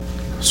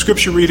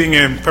Scripture reading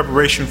in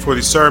preparation for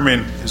the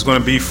sermon is going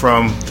to be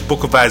from the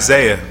book of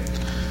Isaiah,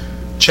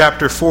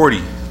 chapter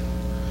 40,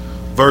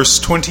 verse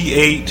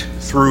 28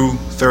 through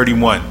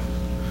 31.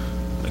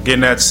 Again,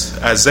 that's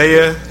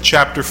Isaiah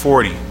chapter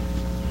 40,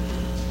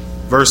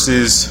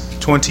 verses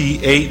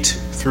 28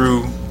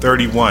 through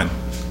 31.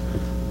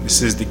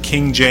 This is the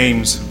King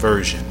James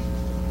Version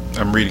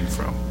I'm reading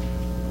from.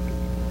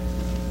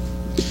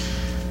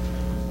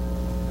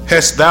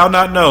 Hast thou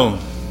not known?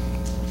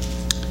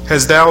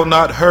 Hast thou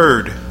not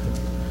heard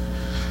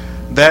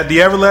that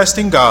the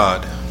everlasting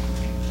God,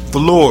 the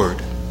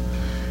Lord,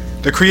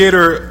 the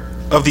creator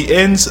of the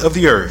ends of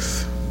the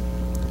earth,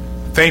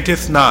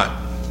 fainteth not,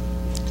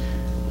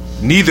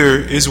 neither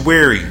is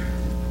weary?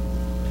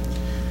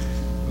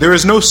 There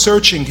is no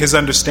searching his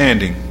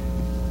understanding.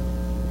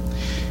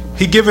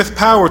 He giveth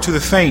power to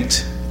the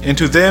faint, and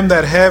to them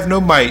that have no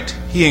might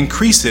he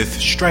increaseth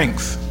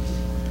strength.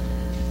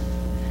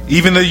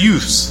 Even the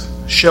youths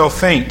shall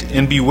faint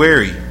and be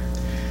weary,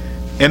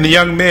 and the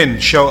young men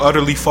shall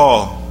utterly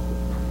fall.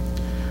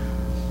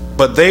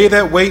 But they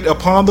that wait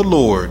upon the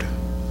Lord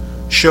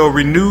shall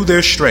renew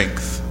their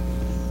strength.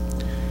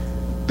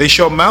 They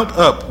shall mount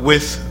up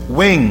with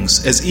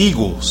wings as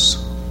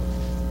eagles.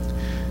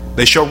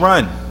 They shall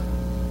run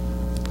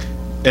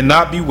and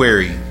not be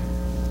weary,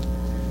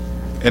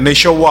 and they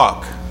shall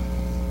walk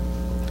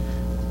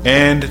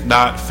and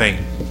not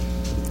faint.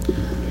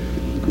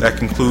 That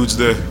concludes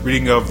the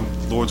reading of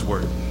the Lord's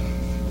Word.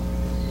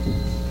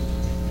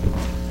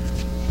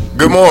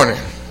 Good morning.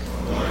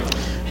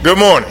 Good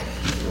morning.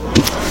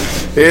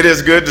 It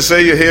is good to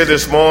see you here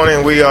this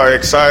morning. We are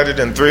excited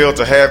and thrilled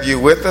to have you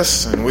with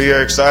us, and we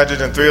are excited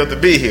and thrilled to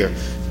be here.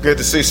 Good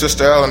to see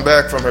Sister Allen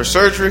back from her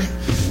surgery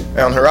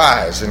on her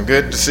eyes, and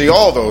good to see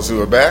all those who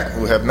are back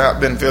who have not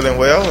been feeling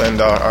well and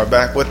are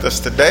back with us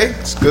today.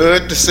 It's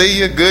good to see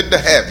you, good to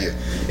have you.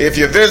 If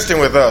you're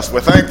visiting with us,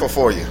 we're thankful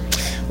for you.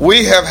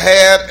 We have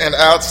had an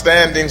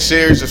outstanding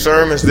series of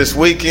sermons this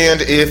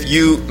weekend. If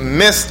you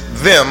missed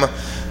them,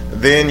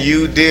 then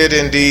you did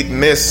indeed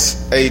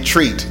miss a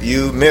treat.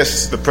 You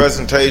missed the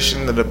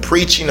presentation, the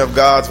preaching of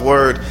God's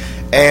Word,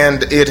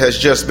 and it has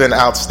just been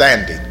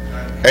outstanding.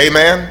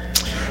 Amen.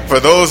 For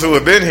those who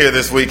have been here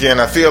this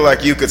weekend, I feel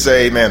like you could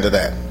say amen to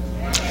that.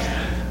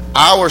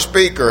 Our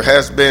speaker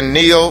has been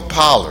Neal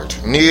Pollard.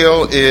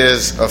 Neal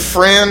is a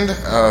friend,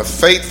 a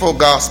faithful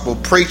gospel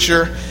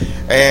preacher,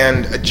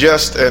 and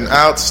just an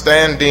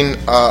outstanding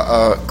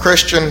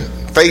Christian,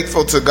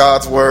 faithful to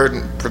God's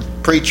Word,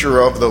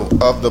 preacher of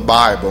the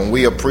Bible, and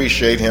we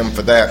appreciate him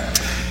for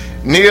that.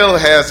 Neal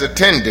has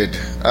attended.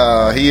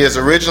 He is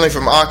originally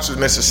from Oxford,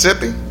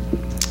 Mississippi,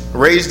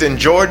 raised in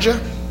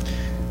Georgia,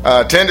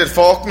 attended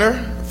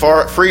Faulkner,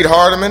 Freed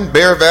Hardeman,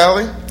 Bear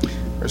Valley,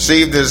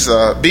 received his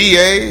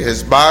BA,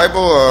 his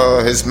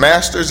Bible, his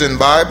master's in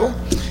Bible.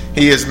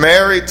 He is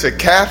married to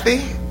Kathy.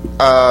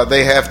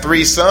 They have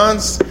 3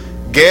 sons.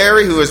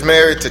 Gary, who is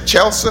married to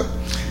Chelsea,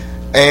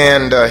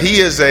 and he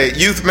is a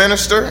youth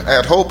minister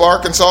at Hope,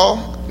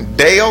 Arkansas.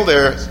 Dale,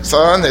 their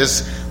son,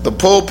 is the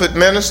pulpit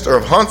minister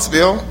of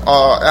Huntsville,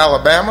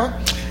 Alabama.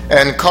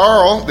 And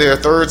Carl, their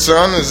 3rd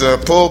son, is a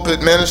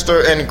pulpit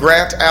minister in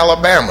Grant,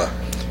 Alabama.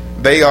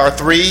 They are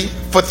 3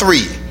 for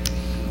 3.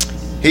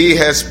 He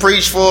has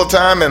preached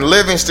full-time in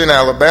Livingston,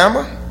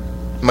 Alabama,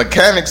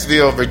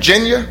 Mechanicsville,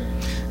 Virginia,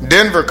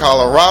 Denver,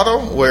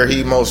 Colorado, where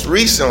he most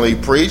recently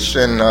preached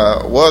and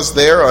was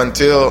there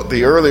until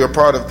the earlier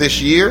part of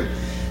this year.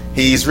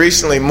 He's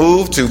recently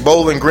moved to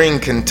Bowling Green,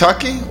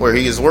 Kentucky, where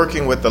he is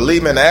working with the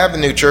Lehman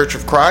Avenue Church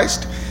of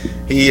Christ.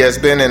 He has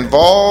been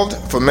involved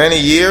for many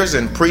years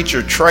in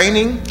preacher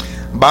training,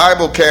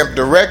 Bible camp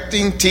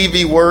directing,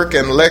 TV work,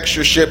 and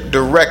lectureship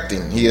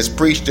directing. He has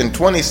preached in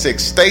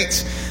 26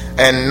 states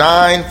and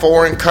 9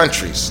 foreign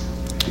countries.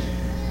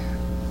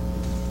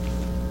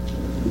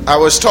 I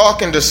was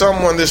talking to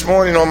someone this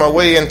morning on my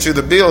way into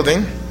the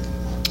building,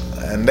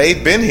 and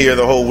they'd been here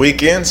the whole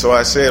weekend, so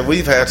I said,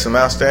 we've had some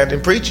outstanding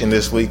preaching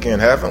this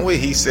weekend, haven't we?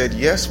 He said,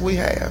 yes, we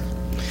have.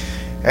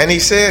 And he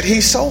said,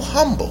 he's so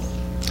humble,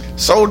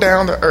 so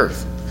down to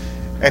earth.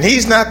 And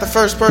he's not the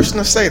first person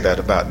to say that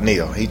about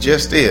Neal. He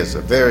just is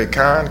a very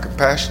kind,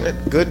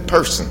 compassionate, good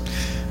person,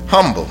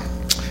 humble.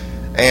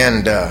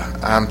 And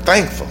I'm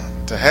thankful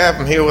to have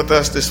him here with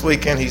us this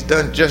weekend. He's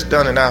just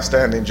done an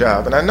outstanding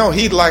job. And I know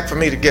he'd like for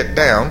me to get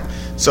down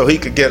so he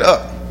could get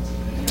up.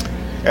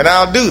 And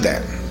I'll do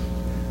that.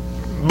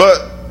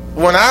 But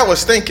when I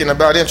was thinking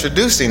about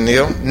introducing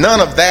Neal, none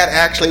of that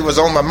actually was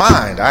on my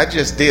mind. I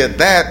just did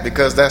that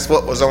because that's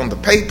what was on the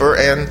paper.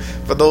 And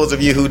for those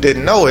of you who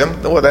didn't know him,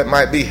 well, that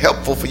might be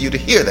helpful for you to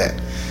hear that.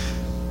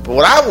 But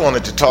what I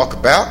wanted to talk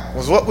about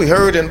was what we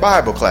heard in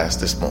Bible class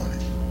this morning.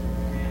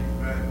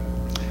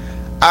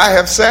 I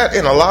have sat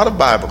in a lot of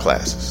Bible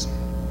classes.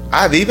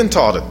 I've even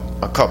taught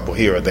a couple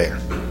here or there.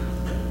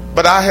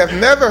 But I have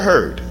never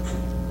heard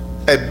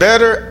a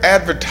better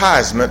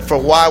advertisement for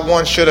why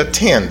one should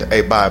attend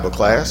a Bible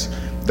class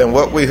than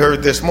what we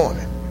heard this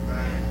morning.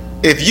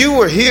 If you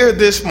were here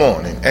this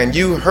morning and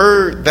you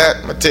heard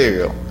that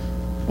material,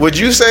 would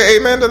you say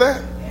amen to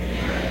that?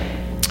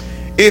 Amen.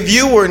 If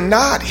you were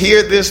not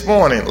here this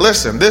morning,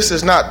 listen, this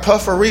is not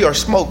puffery or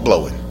smoke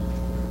blowing.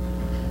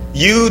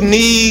 You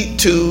need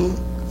to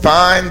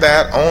find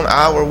that on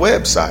our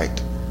website,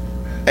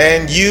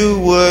 and you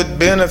would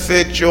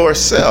benefit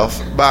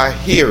yourself by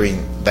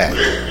hearing that.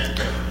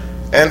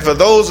 And for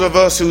those of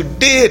us who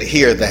did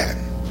hear that,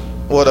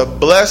 what a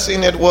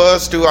blessing it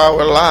was to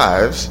our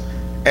lives,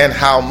 and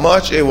how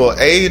much it will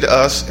aid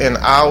us in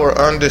our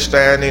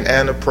understanding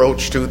and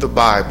approach to the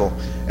Bible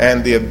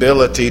and the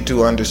ability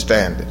to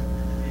understand it.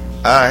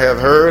 I have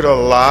heard a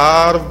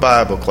lot of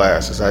Bible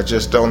classes. I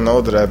just don't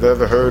know that I've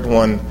ever heard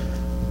one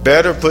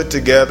better put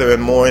together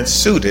and more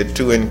suited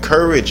to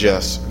encourage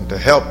us and to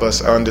help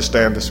us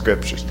understand the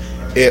Scriptures.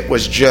 It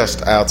was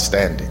just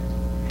outstanding.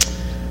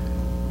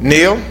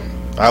 Neal,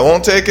 I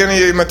won't take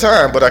any of my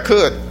time, but I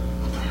could.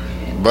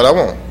 But I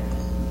won't.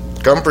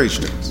 Come preach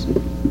to us.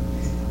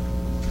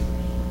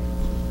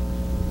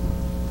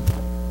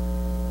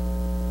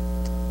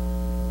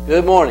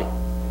 Good morning.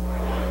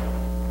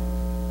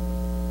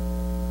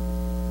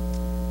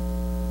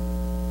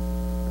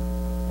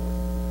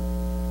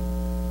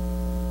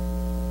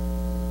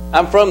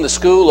 I'm from the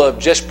school of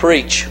just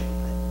preach,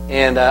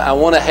 and I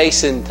want to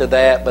hasten to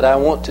that, but I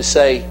want to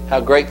say how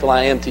grateful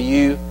I am to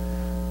you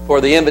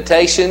for the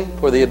invitation,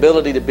 for the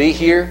ability to be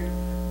here.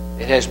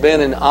 It has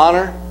been an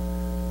honor.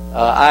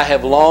 I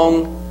have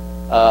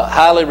long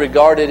highly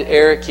regarded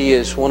Eric. He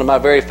is one of my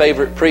very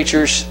favorite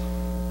preachers.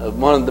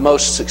 One of the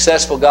most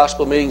successful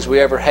gospel meetings we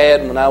ever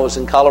had when I was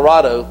in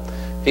Colorado,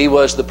 he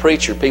was the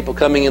preacher. People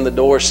coming in the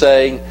door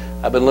saying,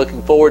 I've been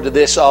looking forward to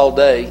this all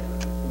day.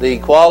 The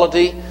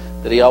quality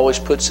that he always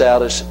puts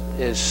out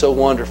is so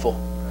wonderful.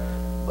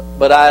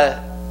 But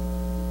I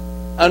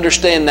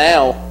understand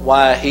now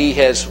why he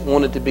has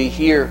wanted to be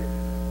here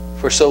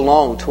for so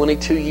long,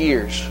 22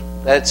 years.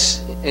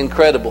 That's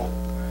incredible.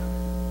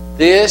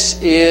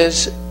 This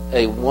is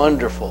a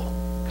wonderful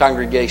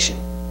congregation.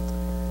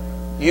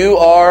 You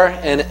are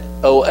an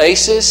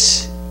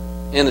oasis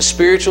in a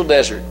spiritual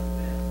desert.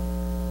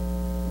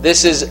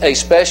 This is a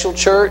special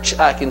church.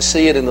 I can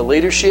see it in the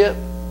leadership.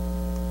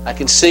 I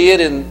can see it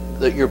in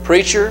your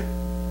preacher.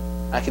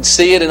 I can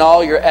see it in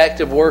all your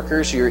active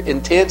workers, your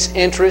intense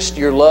interest,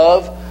 your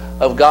love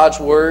of God's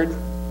Word.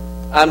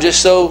 I'm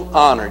just so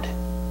honored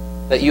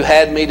that you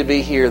had me to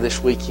be here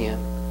this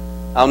weekend.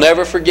 I'll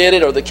never forget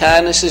it or the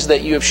kindnesses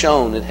that you have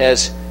shown. It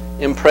has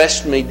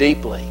impressed me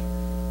deeply.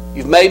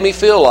 You've made me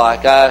feel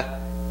like I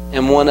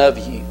am one of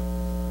you,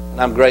 and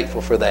I'm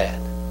grateful for that.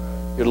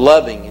 You're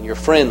loving and you're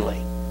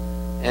friendly,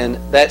 and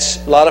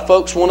that's a lot of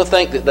folks want to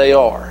think that they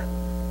are.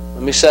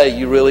 Let me say,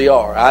 you really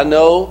are. I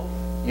know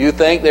you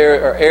think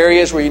there are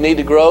areas where you need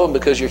to grow, and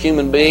because you're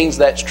human beings,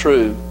 that's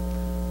true.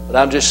 But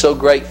I'm just so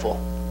grateful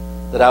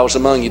that I was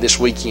among you this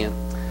weekend.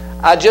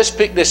 I just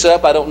picked this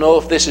up. I don't know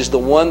if this is the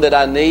one that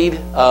I need.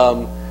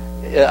 I'm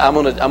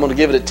gonna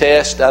give it a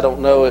test. I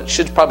don't know. It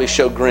should probably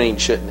show green,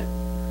 shouldn't it?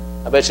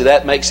 I bet you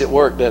that makes it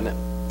work, doesn't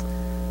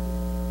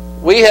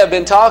it? We have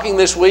been talking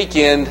this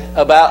weekend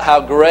about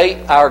how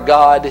great our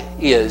God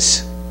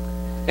is.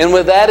 And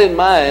with that in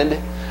mind,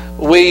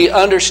 we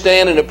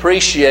understand and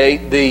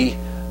appreciate the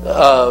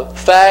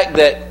fact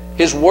that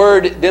His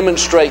Word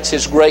demonstrates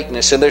His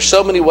greatness. And there's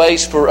so many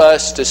ways for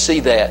us to see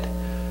that.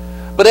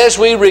 But as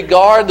we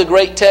regard the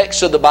great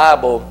text of the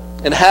Bible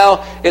and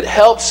how it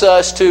helps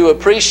us to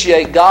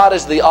appreciate God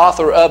as the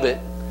author of it,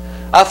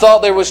 I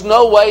thought there was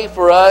no way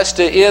for us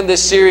to end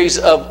this series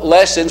of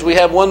lessons. We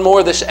have one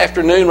more this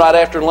afternoon right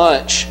after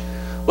lunch,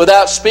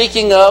 without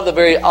speaking of the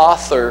very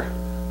author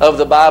of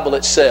the Bible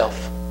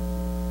itself.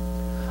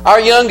 Our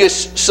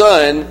youngest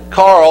son,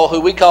 Carl,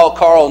 who we call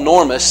Carl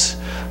Normus,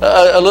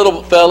 a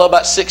little fellow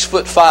about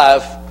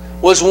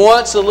 6'5", was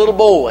once a little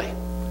boy.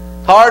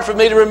 Hard for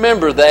me to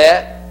remember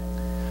that.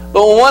 But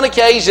on one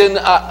occasion,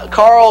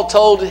 Carl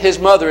told his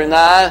mother and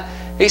I,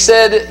 he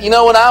said, you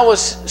know, when I was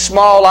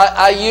small,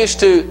 I used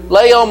to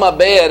lay on my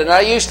bed and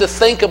I used to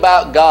think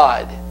about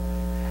God.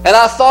 And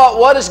I thought,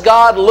 what does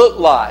God look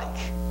like?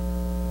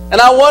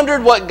 And I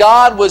wondered what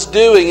God was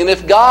doing and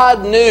if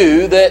God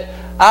knew that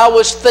I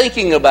was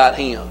thinking about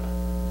Him.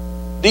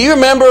 Do you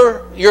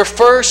remember your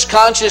first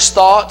conscious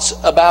thoughts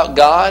about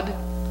God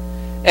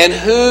and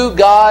who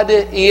God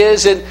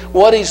is and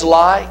what He's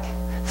like?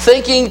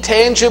 Thinking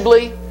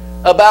tangibly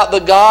about the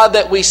God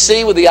that we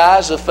see with the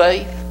eyes of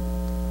faith?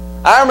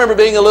 I remember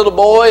being a little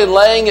boy and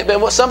laying in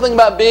bed, something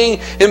about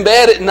being in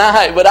bed at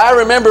night, but I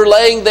remember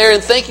laying there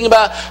and thinking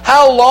about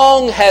how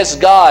long has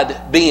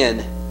God been?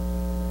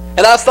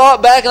 And I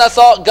thought back and I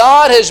thought,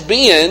 God has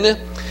been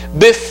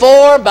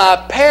before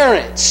my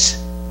parents.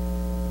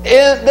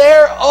 And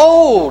they're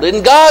old,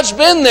 and God's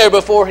been there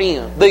before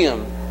them.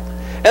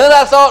 And then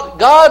I thought,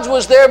 God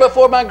was there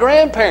before my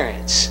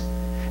grandparents.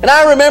 And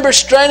I remember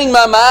straining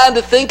my mind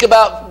to think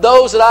about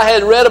those that I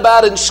had read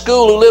about in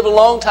school who lived a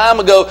long time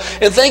ago,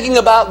 and thinking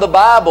about the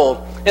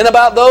Bible and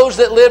about those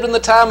that lived in the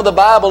time of the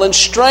Bible, and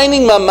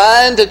straining my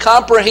mind to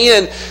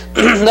comprehend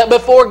that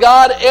before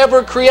God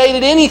ever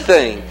created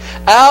anything,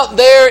 out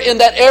there in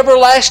that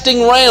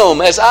everlasting realm,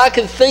 as I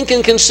could think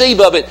and conceive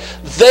of it,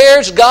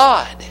 there's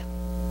God.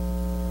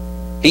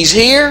 He's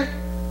here,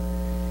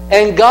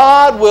 and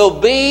God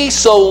will be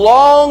so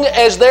long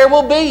as there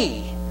will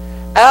be,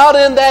 out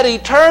in that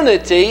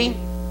eternity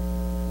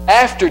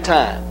after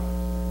time.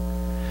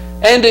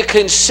 And to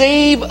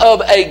conceive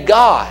of a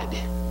God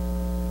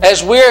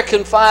as we're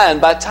confined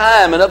by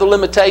time and other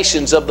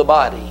limitations of the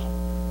body.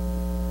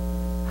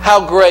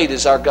 How great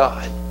is our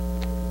God?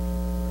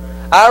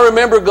 I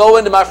remember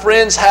going to my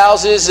friends'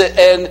 houses,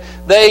 and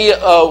they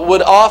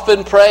would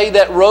often pray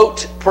that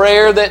rote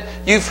prayer that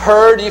you've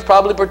heard, you've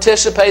probably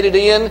participated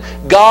in.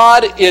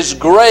 God is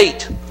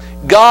great.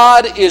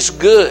 God is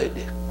good.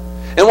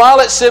 And while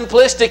it's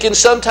simplistic and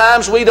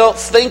sometimes we don't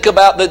think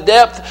about the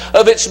depth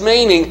of its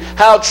meaning,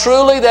 how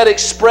truly that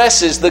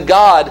expresses the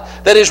God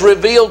that is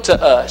revealed to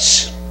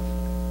us.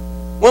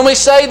 When we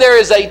say there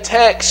is a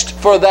text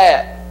for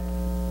that,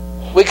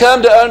 we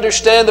come to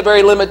understand the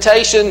very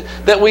limitation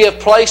that we have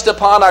placed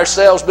upon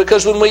ourselves,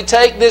 because when we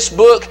take this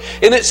book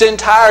in its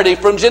entirety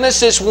from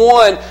Genesis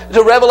 1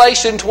 to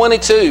Revelation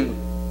 22,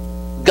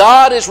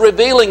 God is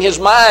revealing His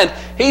mind.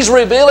 He's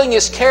revealing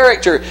His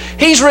character.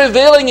 He's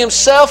revealing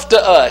Himself to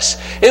us.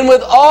 And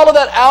with all of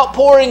that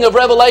outpouring of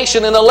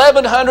revelation in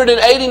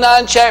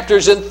 1,189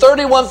 chapters and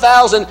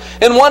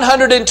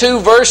 31,102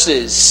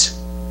 verses,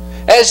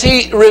 as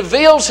He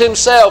reveals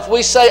Himself,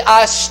 we say,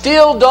 I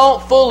still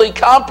don't fully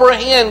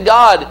comprehend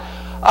God.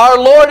 Our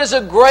Lord is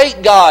a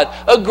great God,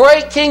 a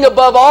great King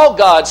above all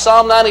gods,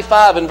 Psalm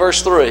 95 and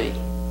verse 3.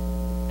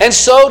 And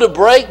so to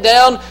break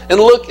down and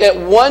look at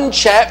one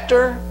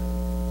chapter,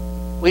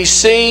 we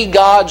see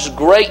God's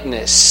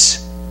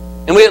greatness.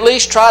 And we at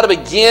least try to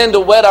begin to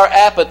whet our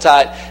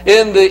appetite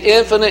in the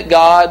infinite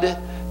God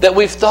that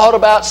we've thought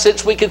about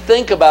since we could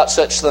think about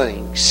such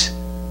things.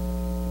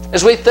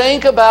 As we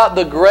think about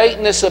the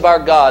greatness of our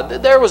God,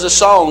 there was a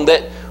song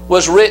that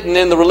was written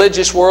in the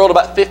religious world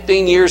about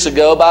 15 years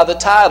ago by the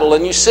title.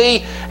 And you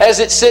see, as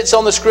it sits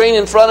on the screen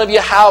in front of you,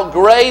 how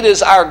great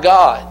is our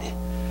God.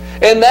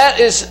 And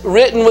that is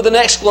written with an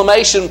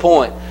exclamation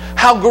point.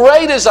 How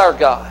great is our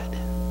God?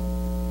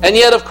 And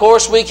yet, of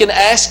course, we can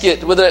ask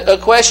it with a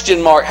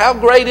question mark. How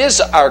great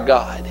is our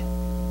God?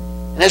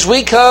 And as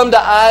we come to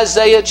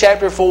Isaiah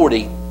chapter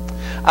 40,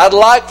 I'd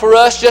like for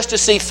us just to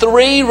see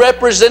three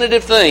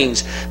representative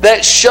things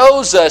that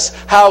shows us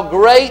how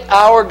great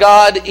our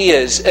God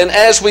is. And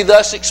as we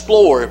thus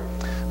explore,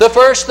 the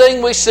first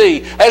thing we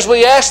see, as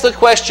we ask the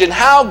question,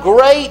 how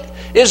great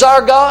is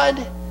our God?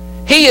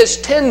 He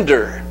is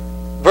tender.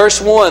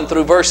 Verse 1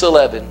 through verse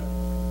 11.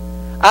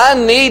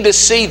 I need to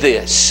see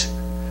this,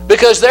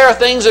 because there are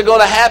things that are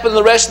going to happen in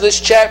the rest of this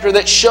chapter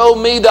that show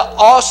me the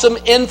awesome,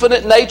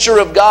 infinite nature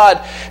of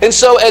God. And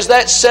so as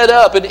that's set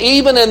up, and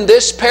even in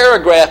this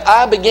paragraph,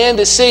 I began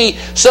to see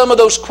some of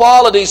those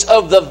qualities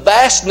of the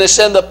vastness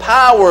and the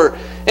power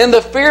and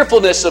the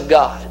fearfulness of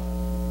God.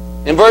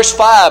 In verse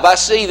 5, I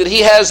see that He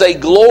has a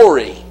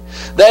glory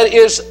that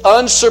is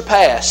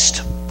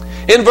unsurpassed.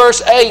 In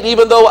verse 8,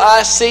 even though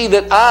I see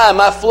that I,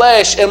 my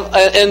flesh,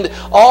 and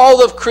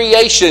all of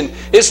creation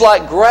is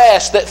like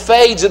grass that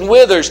fades and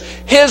withers,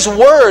 His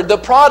Word, the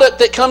product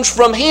that comes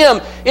from Him,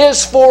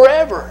 is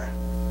forever.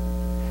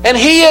 And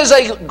He is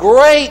a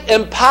great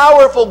and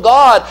powerful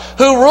God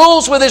who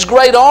rules with His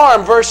great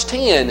arm. Verse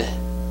 10.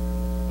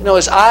 You know,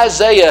 as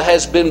Isaiah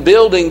has been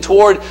building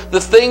toward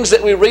the things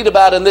that we read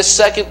about in this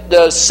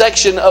second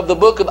section of the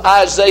book of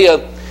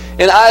Isaiah,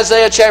 in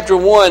Isaiah chapter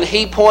 1,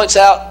 he points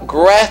out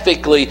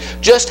graphically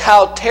just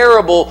how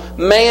terrible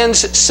man's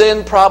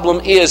sin problem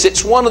is.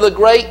 It's one of the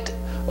great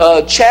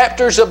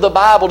chapters of the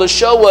Bible to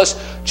show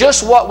us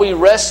just what we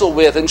wrestle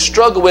with and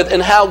struggle with,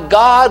 and how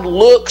God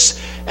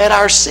looks at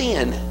our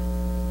sin.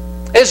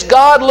 As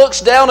God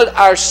looks down at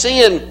our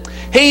sin,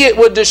 He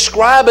would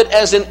describe it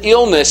as an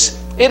illness.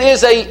 It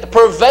is a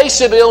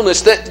pervasive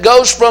illness that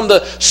goes from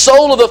the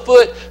sole of the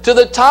foot to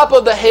the top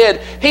of the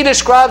head. He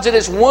describes it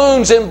as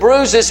wounds and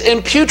bruises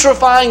and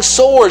putrefying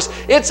sores.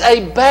 It's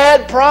a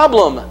bad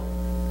problem.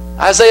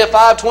 Isaiah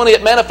 5:20,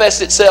 it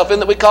manifests itself in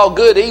that we call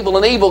good evil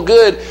and evil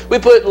good. We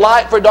put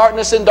light for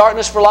darkness and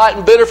darkness for light,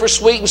 and bitter for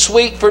sweet and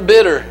sweet for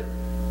bitter.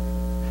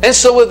 And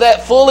so with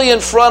that fully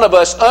in front of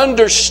us,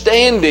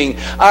 understanding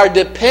our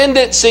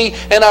dependency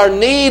and our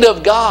need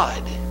of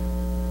God,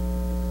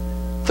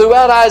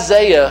 throughout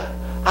Isaiah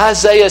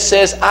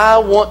says, I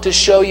want to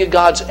show you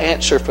God's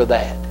answer for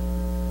that.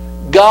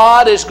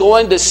 God is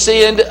going to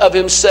send of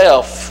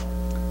Himself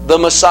the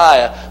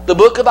Messiah. The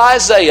book of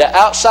Isaiah,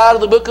 outside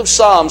of the book of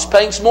Psalms,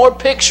 paints more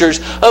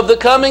pictures of the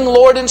coming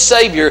Lord and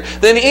Savior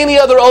than any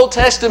other Old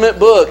Testament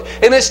book.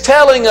 And it's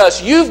telling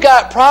us, you've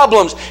got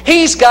problems.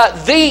 He's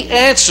got the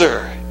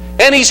answer.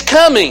 And He's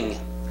coming.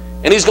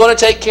 And He's going to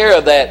take care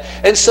of that.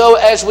 And so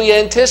as we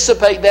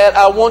anticipate that,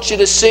 I want you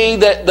to see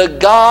that the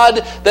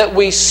God that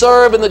we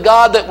serve and the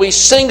God that we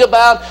sing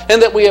about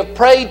and that we have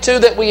prayed to,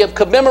 that we have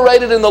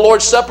commemorated in the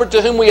Lord's Supper,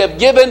 to whom we have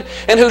given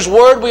and whose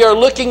Word we are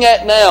looking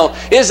at now,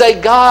 is a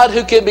God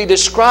who can be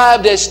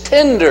described as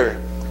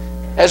tender.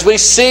 As we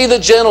see the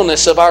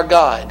gentleness of our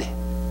God,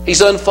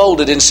 He's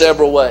unfolded in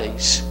several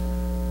ways.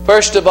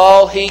 First of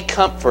all, He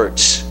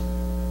comforts.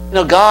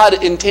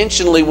 God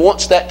intentionally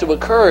wants that to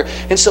occur.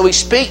 And so He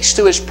speaks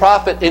to His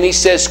prophet and He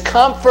says,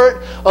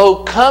 "Comfort, oh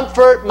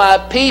comfort my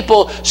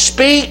people.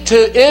 Speak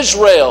to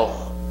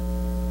Israel,"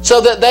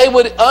 so that they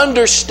would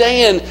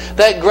understand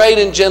that great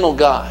and gentle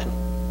God.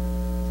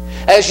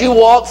 As you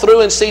walk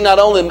through and see not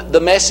only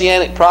the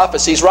Messianic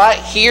prophecies, right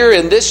here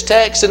in this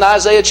text in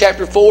Isaiah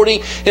chapter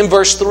 40, in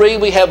verse 3,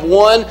 we have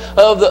one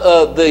of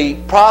the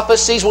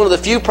prophecies, one of the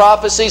few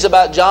prophecies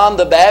about John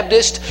the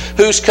Baptist,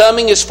 whose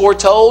coming is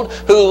foretold,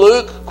 who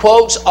Luke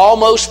quotes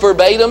almost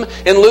verbatim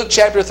in Luke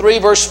chapter 3,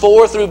 verse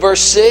 4 through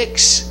verse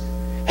 6.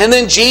 And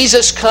then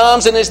Jesus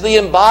comes and is the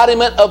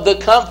embodiment of the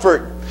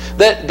comfort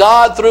that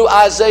God through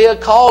Isaiah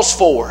calls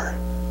for.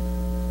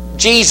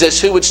 Jesus,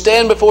 who would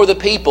stand before the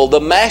people, the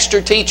master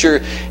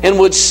teacher, and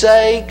would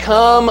say,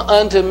 "Come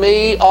unto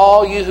me,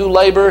 all you who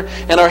labor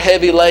and are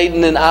heavy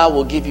laden, and I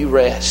will give you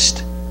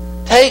rest.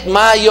 Take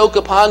my yoke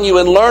upon you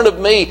and learn of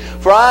me,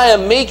 for I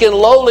am meek and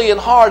lowly in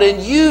heart,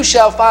 and you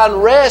shall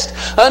find rest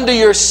unto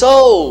your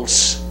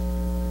souls.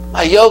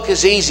 My yoke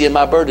is easy and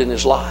my burden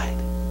is light."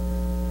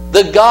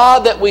 The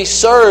God that we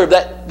serve,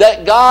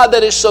 that God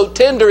that is so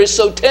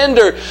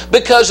tender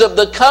because of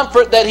the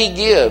comfort that He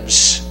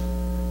gives.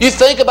 You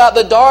think about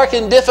the dark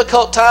and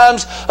difficult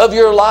times of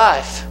your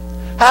life,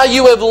 how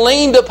you have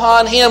leaned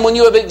upon Him when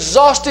you have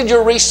exhausted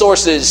your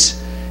resources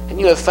and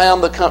you have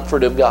found the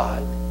comfort of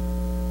God.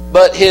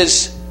 But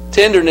His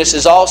tenderness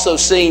is also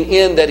seen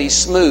in that He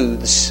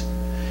smooths.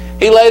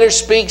 He later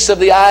speaks of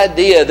the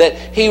idea that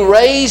He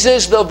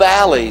raises the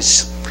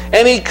valleys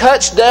and He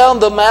cuts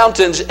down the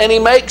mountains and He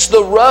makes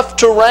the rough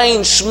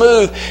terrain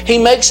smooth. He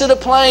makes it a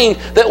plain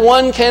that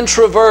one can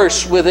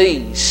traverse with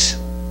ease.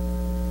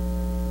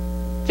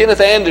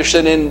 Kenneth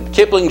Anderson in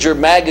Kiplinger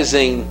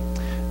magazine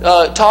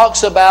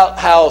talks about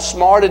how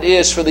smart it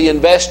is for the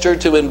investor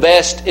to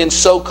invest in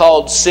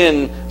so-called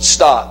sin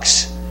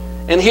stocks.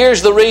 And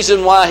here's the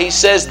reason why he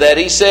says that.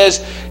 He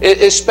says,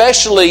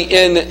 especially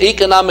in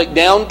economic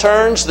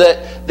downturns,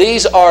 that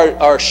these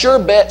are sure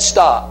bet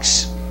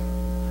stocks.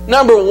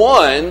 Number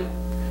one,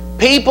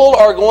 people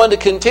are going to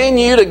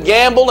continue to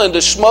gamble and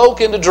to smoke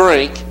and to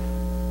drink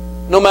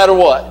no matter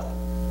what.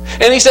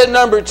 And he said,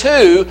 number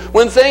two,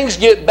 when things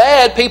get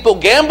bad, people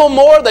gamble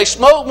more, they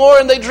smoke more,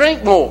 and they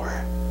drink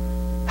more.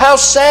 How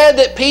sad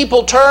that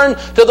people turn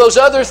to those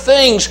other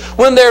things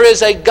when there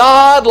is a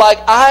God like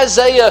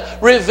Isaiah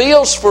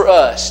reveals for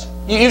us.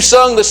 You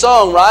sung the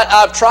song, right?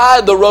 "I've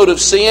tried the road of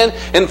sin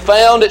and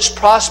found its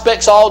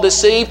prospects all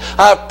deceived.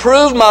 I've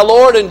proved my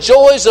Lord and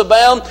joys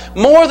abound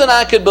more than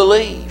I could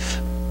believe."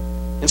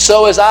 And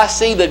so as I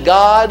see the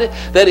God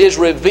that is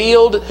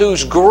revealed,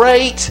 who's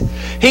great,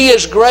 He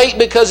is great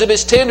because of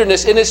His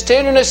tenderness. And His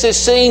tenderness is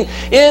seen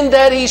in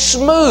that He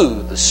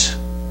smooths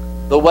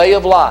the way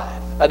of life.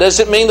 That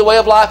doesn't mean the way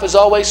of life is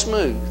always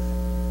smooth.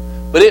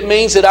 But it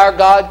means that our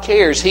God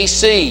cares. He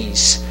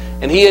sees.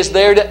 And He is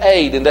there to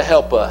aid and to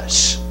help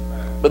us.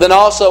 But then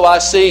also I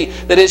see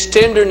that His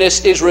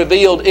tenderness is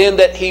revealed in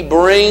that He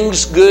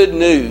brings good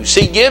news.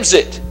 He gives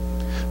it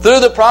through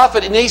the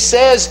prophet. And He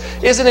says,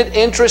 isn't it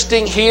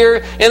interesting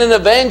here in an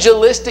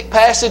evangelistic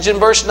passage in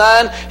verse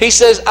 9, He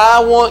says,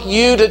 "I want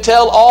you to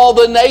tell all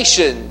the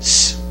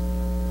nations."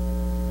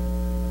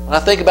 When I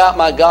think about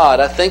my God,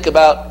 I think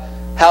about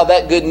how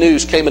that good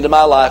news came into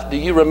my life. Do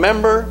you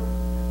remember?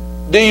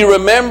 Do you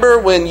remember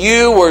when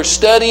you were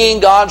studying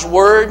God's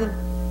Word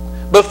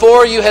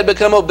before you had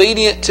become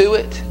obedient to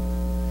it?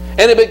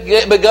 And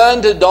it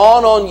begun to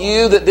dawn on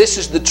you that this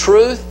is the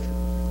truth?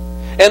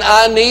 And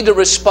I need to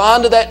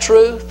respond to that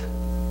truth.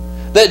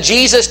 That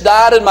Jesus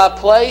died in my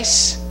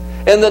place.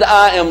 And that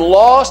I am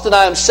lost and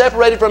I am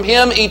separated from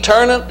Him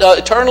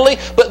eternally.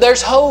 But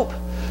there's hope.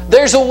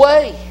 There's a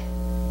way.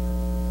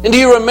 And do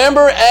you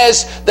remember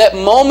as that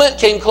moment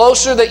came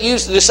closer that you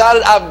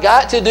decided, "I've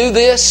got to do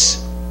this"?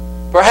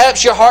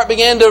 Perhaps your heart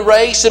began to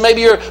race and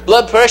maybe your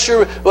blood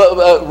pressure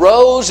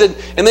rose and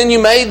then you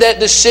made that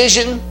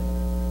decision.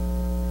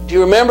 Do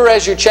you remember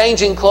as you're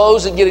changing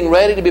clothes and getting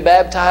ready to be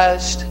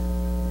baptized?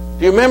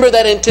 Do you remember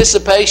that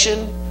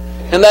anticipation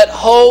and that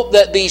hope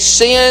that these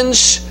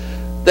sins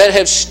that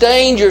have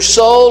stained your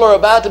soul are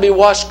about to be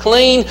washed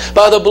clean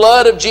by the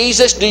blood of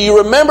Jesus? Do you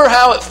remember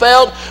how it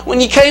felt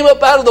when you came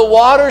up out of the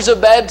waters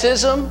of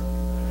baptism?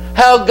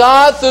 How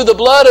God, through the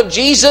blood of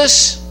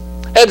Jesus,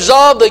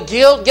 absolved the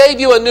guilt, gave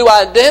you a new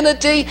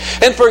identity,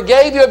 and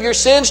forgave you of your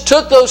sins,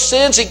 took those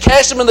sins, He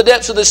cast them in the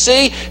depths of the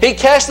sea, He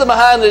cast them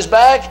behind His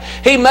back,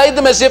 He made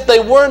them as if they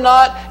were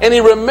not, and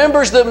He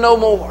remembers them no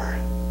more.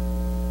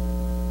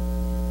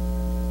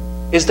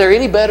 Is there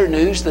any better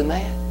news than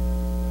that?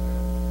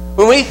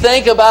 When we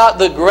think about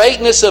the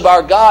greatness of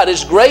our God,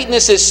 His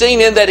greatness is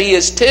seen in that He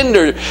is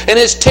tender, and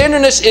His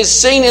tenderness is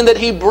seen in that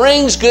He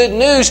brings good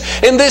news,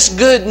 and this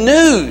good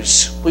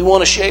news we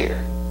want to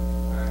share.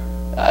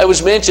 It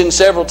was mentioned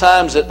several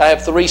times that I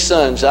have 3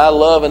 sons. I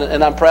love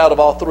and I'm proud of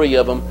all 3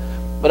 of them.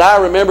 But I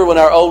remember when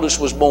our oldest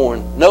was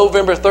born,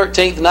 November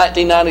 13th,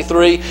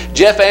 1993,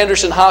 Jeff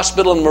Anderson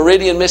Hospital in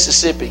Meridian,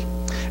 Mississippi.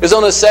 It was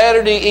on a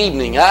Saturday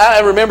evening. I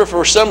remember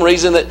for some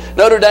reason that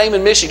Notre Dame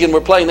and Michigan were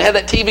playing. They had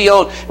that TV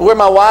on where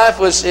my wife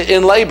was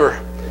in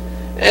labor.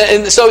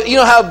 And so you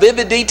know how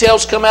vivid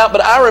details come out?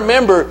 But I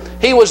remember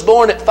he was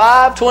born at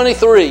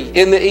 5:23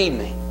 in the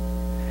evening.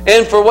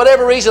 And for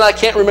whatever reason, I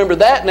can't remember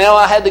that now,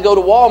 I had to go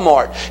to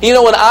Walmart. You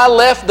know, when I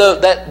left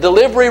that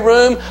delivery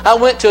room, I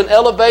went to an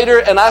elevator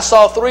and I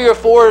saw 3 or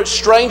 4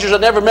 strangers I'd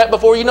never met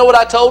before. You know what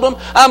I told them?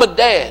 I'm a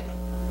dad.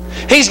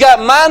 He's got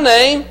my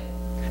name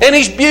and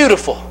he's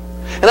beautiful.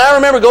 And I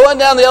remember going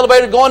down the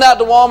elevator, going out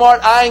to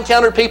Walmart. I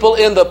encountered people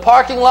in the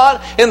parking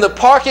lot, in the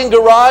parking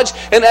garage,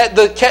 and at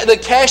the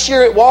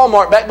cashier at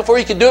Walmart, back before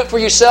you could do it for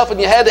yourself and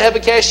you had to have a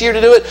cashier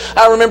to do it.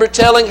 I remember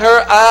telling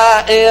her,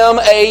 I am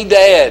a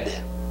dad.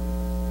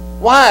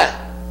 Why?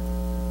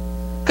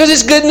 Because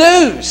it's good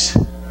news.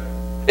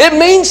 It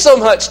means so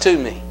much to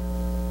me.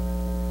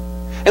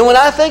 And when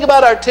I think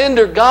about our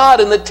tender God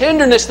and the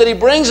tenderness that He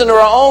brings into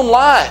our own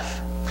life,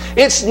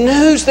 it's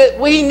news that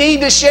we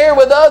need to share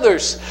with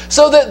others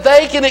so that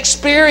they can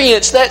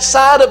experience that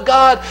side of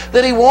God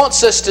that He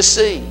wants us to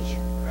see.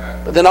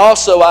 But then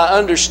also I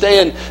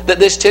understand that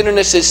this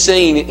tenderness is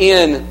seen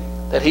in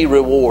that He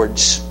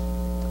rewards.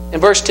 In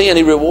verse 10,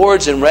 He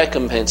rewards and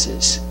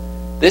recompenses.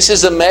 This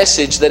is a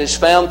message that is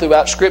found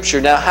throughout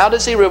Scripture. Now, how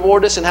does He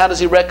reward us and how does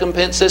He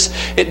recompense us?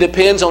 It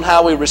depends on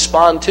how we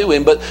respond to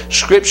Him. But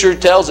Scripture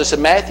tells us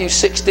in Matthew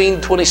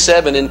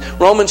 16:27, in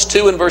Romans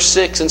 2 and verse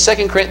 6, in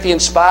 2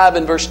 Corinthians 5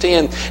 and verse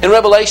 10, in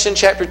Revelation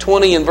chapter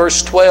 20 and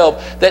verse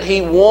 12, that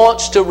He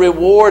wants to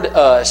reward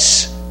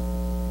us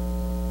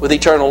with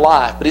eternal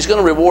life. But He's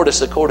going to reward us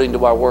according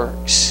to our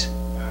works.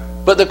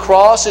 But the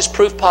cross is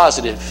proof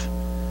positive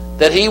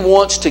that He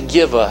wants to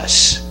give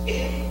us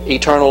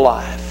eternal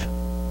life.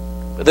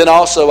 But then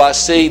also I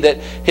see that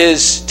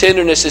His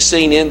tenderness is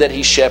seen in that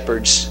He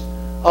shepherds.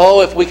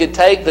 Oh, if we could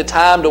take the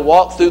time to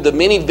walk through the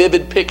many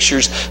vivid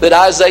pictures that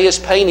Isaiah is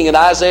painting in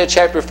Isaiah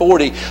chapter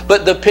 40.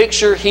 But the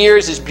picture here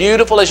is as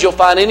beautiful as you'll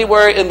find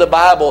anywhere in the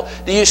Bible.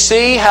 Do you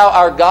see how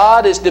our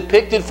God is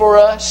depicted for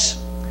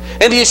us?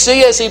 And do you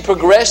see as He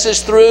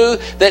progresses through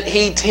that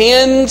He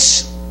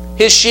tends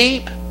His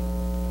sheep?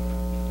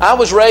 I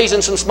was raised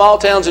in some small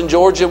towns in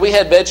Georgia. We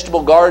had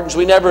vegetable gardens.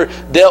 We never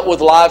dealt with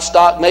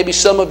livestock. Maybe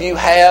some of you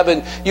have,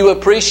 and you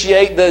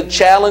appreciate the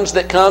challenge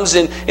that comes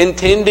in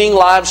tending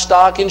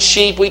livestock and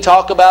sheep. We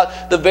talk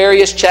about the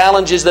various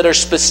challenges that are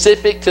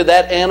specific to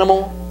that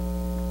animal.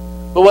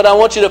 But what I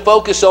want you to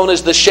focus on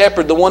is the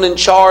shepherd, the one in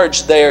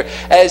charge there,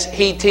 as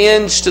he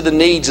tends to the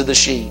needs of the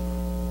sheep.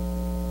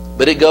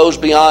 But it goes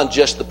beyond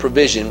just the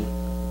provision.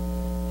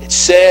 It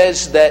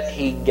says that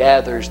He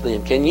gathers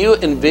them. Can you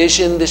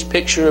envision this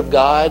picture of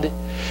God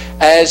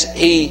as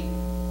He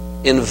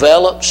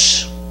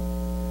envelops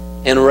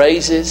and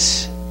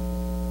raises?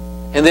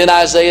 And then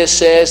Isaiah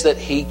says that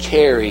He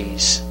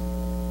carries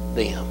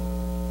them.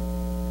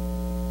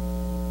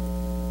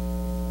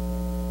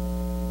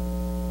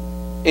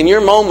 In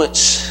your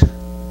moments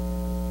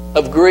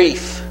of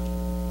grief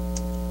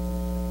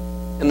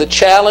and the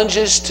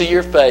challenges to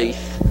your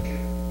faith,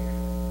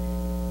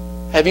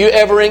 have you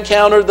ever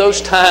encountered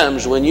those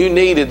times when you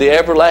needed the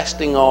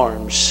everlasting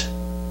arms?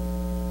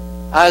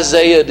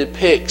 Isaiah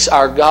depicts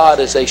our God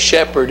as a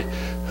shepherd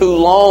who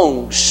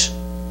longs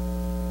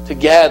to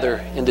gather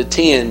and to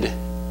tend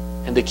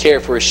and to care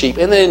for His sheep.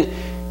 And then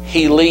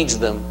He leads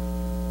them.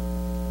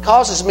 It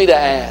causes me to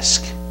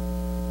ask,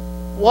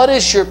 what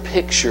is your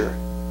picture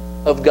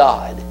of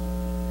God?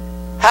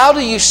 How do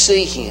you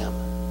see Him?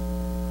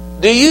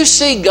 Do you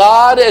see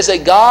God as a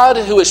God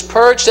who is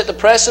perched at the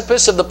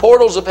precipice of the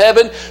portals of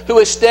heaven, who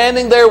is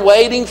standing there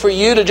waiting for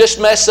you to just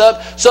mess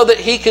up so that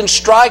He can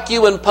strike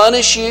you and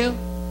punish you?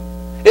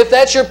 If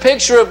that's your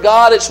picture of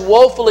God, it's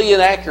woefully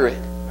inaccurate.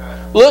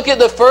 Look at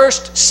the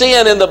first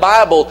sin in the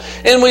Bible,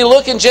 and we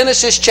look in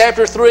Genesis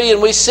chapter 3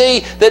 and we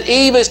see that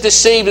Eve is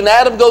deceived and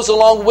Adam goes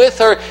along with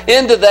her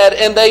into that,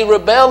 and they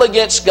rebel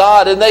against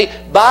God and they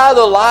buy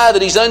the lie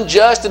that He's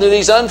unjust and that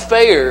He's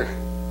unfair.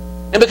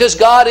 And because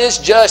God is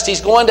just,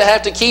 He's going to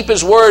have to keep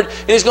His word,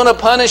 and He's going to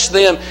punish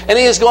them. And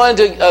He is going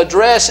to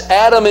address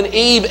Adam and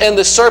Eve and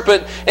the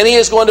serpent, and He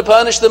is going to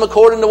punish them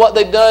according to what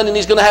they've done, and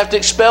He's going to have to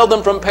expel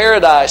them from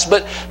paradise.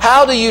 But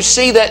how do you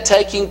see that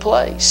taking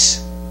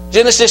place?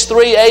 Genesis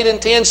 3, 8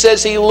 and 10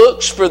 says He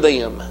looks for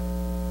them.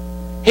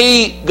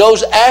 He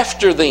goes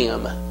after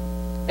them,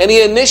 and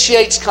He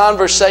initiates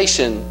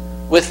conversation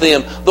with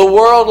them. The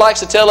world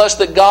likes to tell us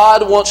that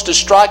God wants to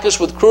strike us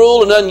with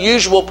cruel and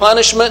unusual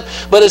punishment,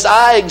 but as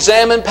I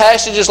examine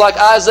passages like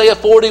Isaiah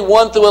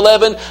 41 through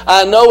 11,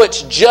 I know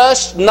it's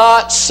just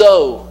not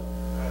so.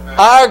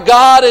 Our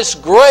God is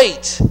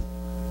great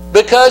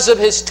because of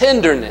His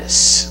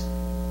tenderness.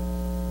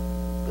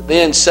 But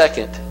then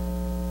second,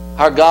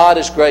 our God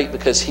is great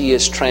because He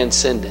is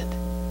transcendent.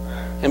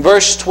 In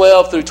verse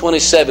 12 through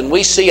 27,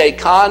 we see a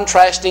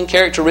contrasting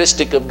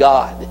characteristic of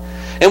God.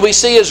 And we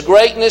see His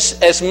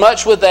greatness as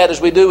much with that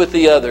as we do with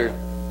the other.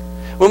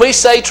 When we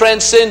say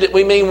transcendent,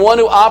 we mean one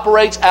who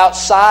operates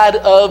outside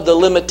of the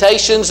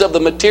limitations of the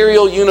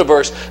material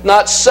universe,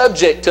 not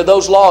subject to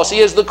those laws.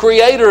 He is the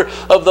creator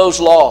of those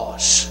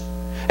laws.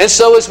 And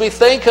so as we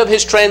think of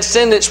His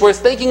transcendence, we're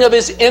thinking of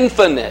His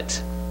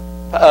infinite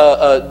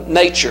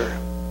nature.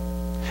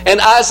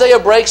 And Isaiah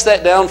breaks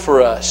that down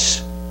for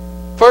us.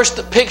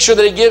 First picture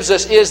that he gives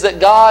us is that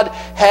God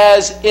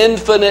has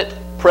infinite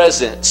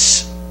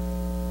presence.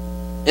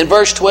 In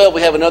verse 12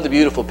 we have another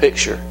beautiful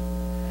picture.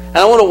 And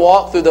I want to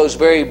walk through those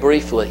very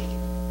briefly.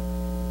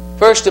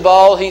 First of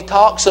all, he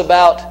talks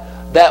about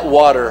that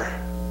water.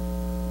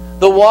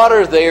 The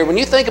water there, when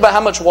you think about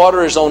how much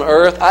water is on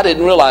earth, I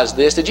didn't realize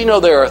this. Did you know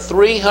there are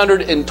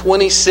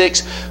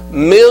 326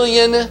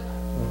 billion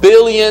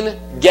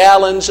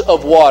gallons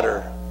of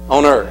water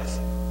on earth?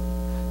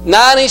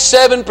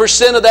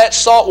 97% of that's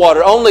salt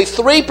water. Only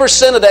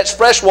 3% of that's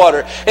fresh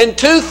water. And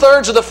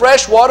 2/3 of the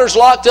fresh water is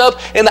locked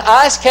up in the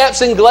ice caps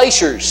and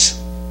glaciers.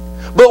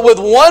 But with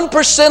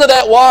 1% of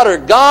that water,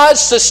 God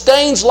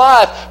sustains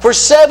life for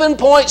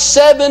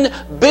 7.7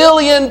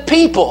 billion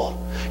people.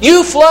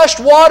 You flushed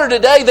water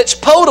today that's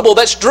potable,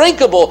 that's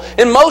drinkable.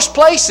 In most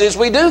places,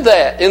 we do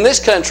that in this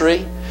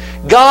country.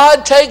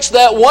 God takes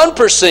that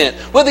 1%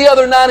 with the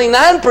other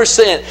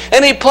 99%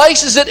 and He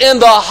places it in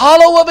the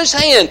hollow of His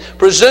hand.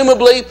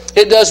 Presumably,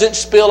 it doesn't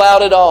spill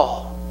out at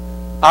all.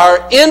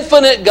 Our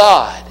infinite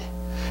God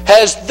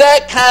has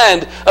that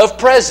kind of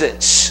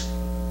presence.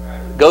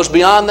 It goes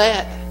beyond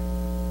that.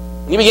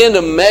 You begin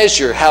to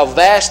measure how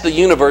vast the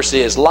universe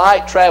is.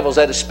 Light travels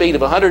at a speed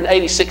of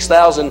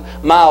 186,000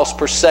 miles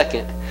per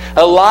second.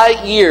 A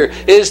light year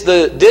is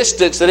the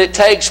distance that it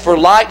takes for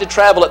light to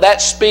travel at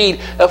that speed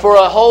for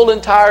a whole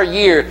entire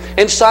year.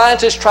 And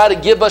scientists try to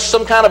give us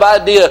some kind of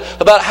idea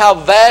about how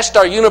vast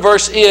our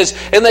universe is.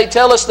 And they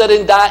tell us that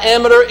in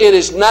diameter it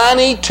is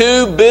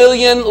 92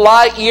 billion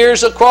light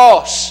years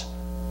across,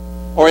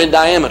 or in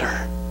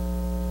diameter.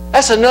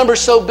 That's a number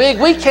so big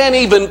we can't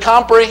even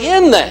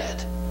comprehend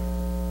that.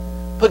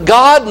 But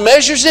God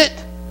measures it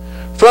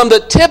from the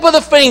tip of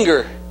the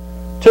finger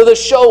to the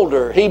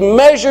shoulder. He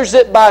measures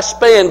it by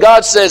span.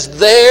 God says,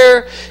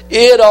 there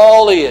it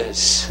all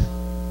is.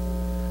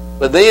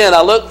 But then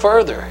I look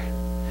further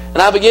and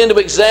I begin to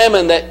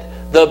examine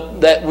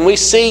that when we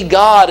see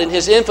God in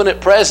His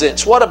infinite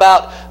presence, what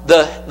about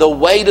the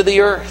weight of the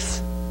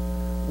earth?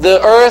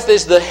 The earth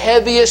is the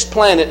heaviest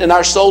planet in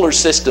our solar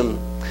system.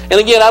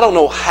 And again, I don't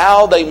know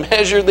how they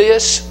measure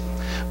this,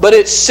 but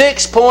it's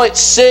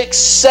 6.6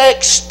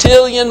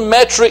 sextillion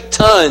metric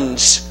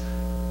tons.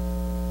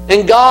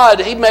 And God,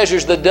 He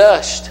measures the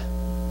dust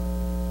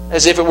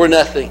as if it were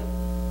nothing.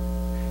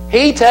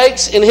 He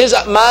takes in His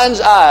mind's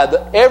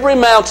eye every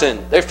mountain.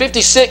 There are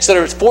 56 that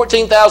are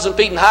 14,000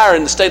 feet and higher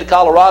in the state of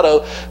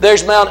Colorado.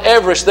 There's Mount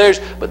Everest.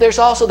 But there's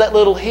also that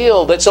little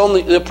hill that's on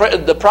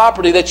the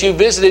property that you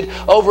visited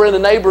over in the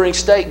neighboring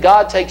state.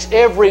 God takes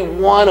every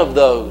one of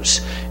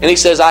those and He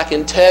says, I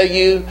can tell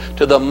you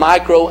to the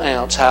micro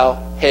ounce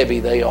how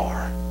heavy they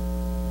are.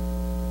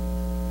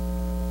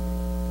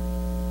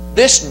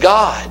 This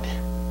God,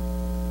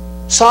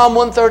 Psalm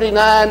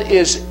 139,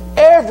 is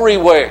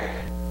everywhere.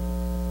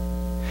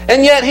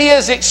 And yet He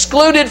is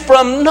excluded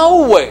from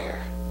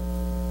nowhere.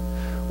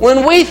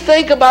 When we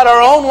think about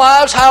our own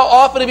lives, how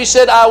often have you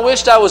said, I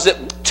wished I was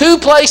at 2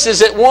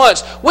 places at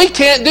once? We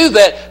can't do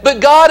that. But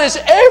God is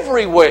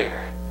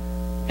everywhere,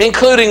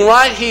 including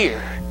right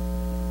here.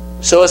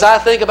 So as I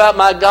think about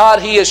my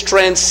God, He is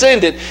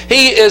transcendent.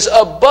 He is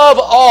above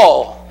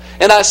all.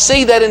 And I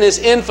see that in His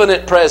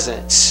infinite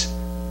presence.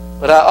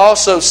 But I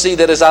also see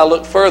that as I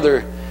look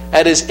further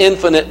at His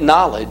infinite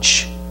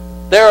knowledge.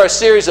 There are a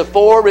series of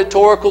 4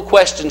 rhetorical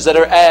questions that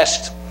are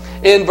asked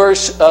in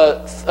verse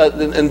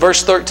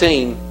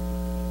 13,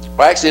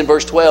 or actually in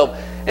verse 12.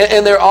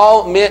 And they're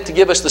all meant to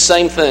give us the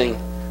same thing.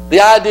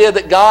 The idea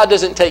that God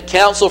doesn't take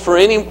counsel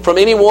from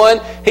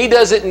anyone. He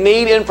doesn't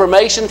need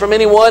information from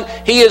anyone.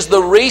 He is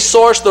the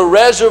resource, the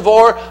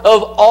reservoir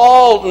of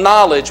all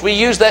knowledge. We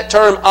use that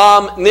term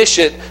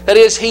omniscient. That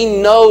is,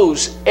 He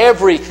knows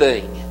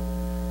everything.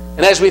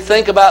 And as we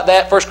think about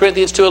that, 1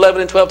 Corinthians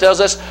 2:11 and 12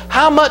 tells us,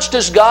 how much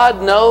does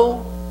God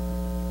know?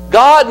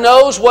 God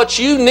knows what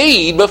you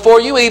need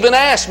before you even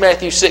ask,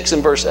 Matthew 6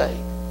 and verse 8.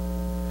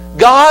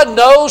 God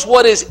knows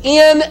what is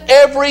in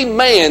every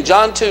man,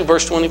 John 2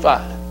 verse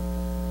 25.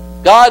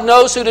 God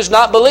knows who does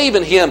not believe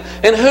in Him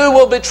and who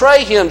will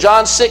betray Him,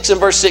 John 6 and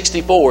verse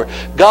 64.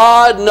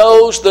 God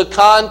knows the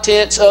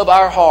contents of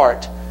our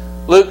heart,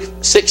 Luke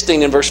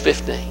 16 and verse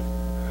 15.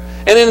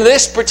 And in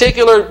this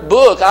particular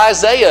book,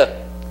 Isaiah,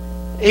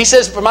 he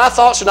says, for my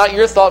thoughts are not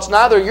your thoughts,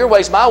 neither are your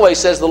ways my ways,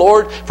 says the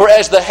Lord. For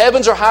as the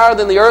heavens are higher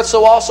than the earth,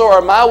 so also are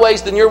my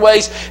ways than your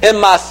ways, and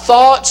my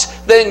thoughts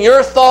than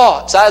your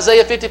thoughts.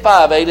 Isaiah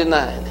 55, 8 and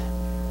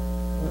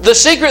 9. The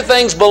secret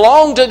things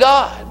belong to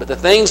God, but the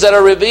things that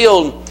are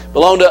revealed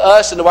belong to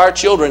us and to our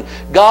children.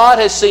 God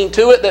has seen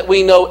to it that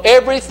we know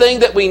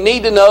everything that we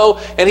need to know,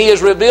 and He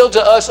has revealed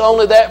to us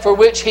only that for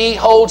which He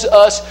holds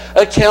us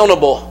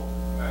accountable.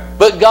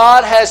 But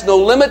God has no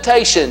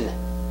limitation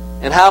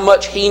in how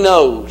much He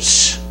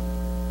knows.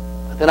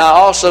 But then I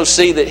also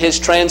see that His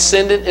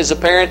transcendence is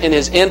apparent in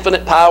His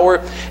infinite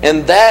power,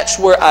 and that's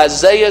where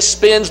Isaiah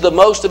spends the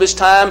most of his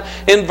time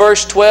in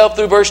verse 12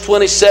 through verse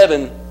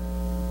 27.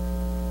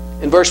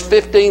 in verse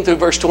 15 through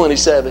verse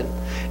 27.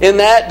 In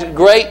that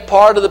great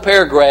part of the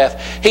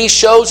paragraph, he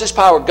shows his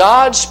power.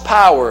 God's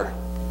power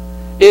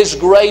is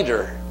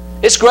greater.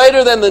 It's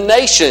greater than the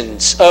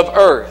nations of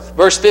earth,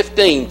 verse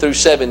 15 through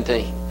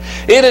 17.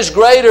 It is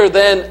greater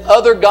than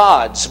other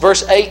gods,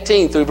 verse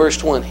 18 through verse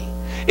 20.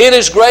 It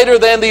is greater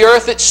than the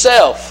earth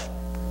itself,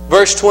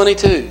 verse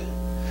 22.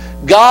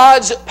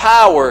 God's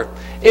power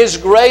is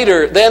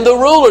greater than the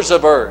rulers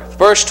of earth,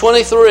 verse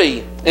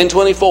 23 and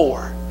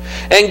 24.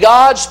 And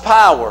God's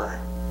power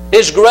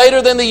is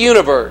greater than the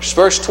universe,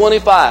 verse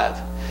 25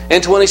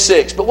 and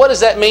 26. But what does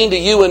that mean to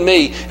you and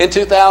me in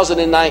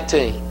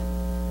 2019?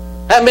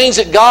 That means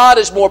that God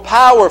is more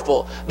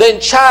powerful than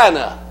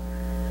China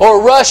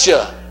or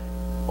Russia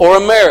or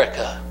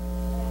America.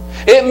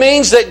 It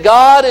means that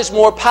God is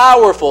more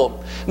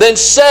powerful than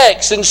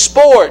sex and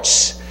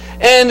sports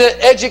and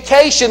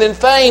education and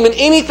fame and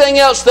anything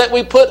else that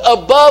we put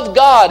above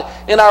God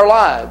in our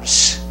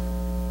lives.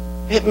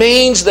 It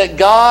means that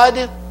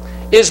God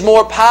is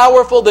more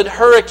powerful than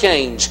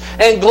hurricanes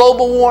and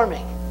global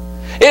warming.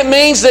 It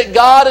means that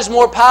God is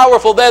more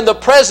powerful than the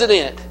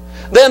president,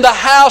 than the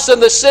House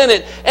and the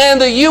Senate, and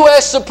the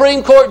U.S.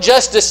 Supreme Court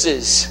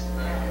justices.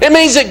 It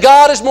means that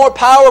God is more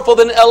powerful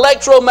than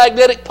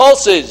electromagnetic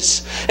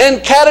pulses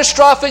and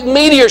catastrophic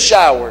meteor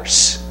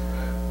showers.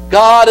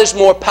 God is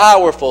more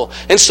powerful.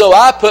 And so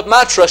I put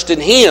my trust in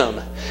Him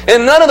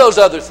and none of those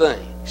other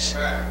things.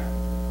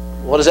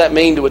 What does that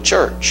mean to a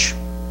church?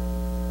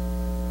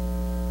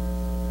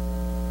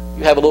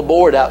 You have a little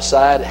board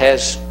outside that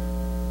has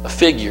a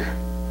figure.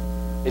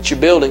 It's your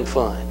building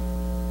fund.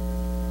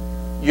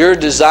 Your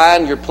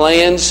design, your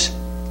plans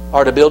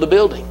are to build a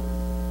building.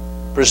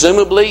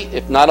 Presumably,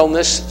 if not on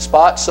this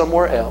spot,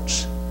 somewhere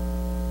else.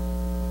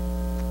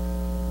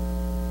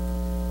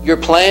 You're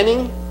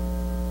planning.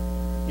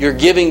 You're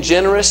giving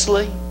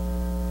generously.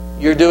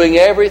 You're doing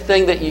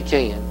everything that you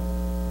can.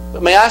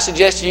 But may I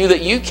suggest to you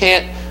that you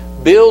can't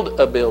build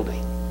a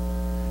building.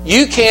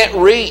 You can't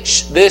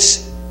reach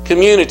this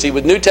community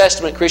with New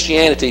Testament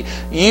Christianity.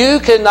 You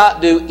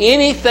cannot do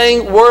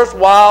anything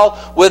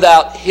worthwhile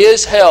without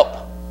His help.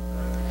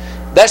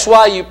 That's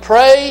why you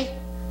pray,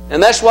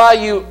 and that's why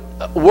you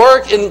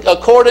work in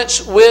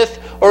accordance with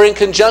or in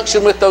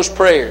conjunction with those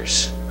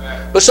prayers.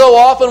 But so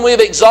often we've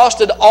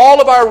exhausted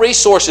all of our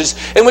resources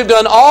and we've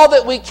done all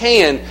that we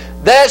can.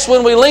 That's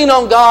when we lean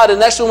on God,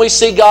 and that's when we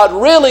see God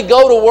really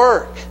go to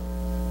work.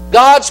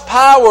 God's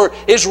power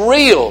is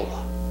real.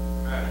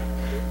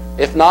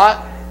 If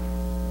not,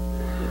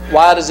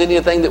 why does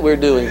anything that we're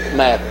doing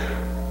matter?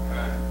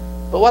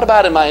 But what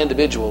about in my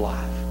individual life?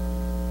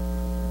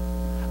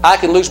 I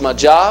can lose my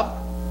job.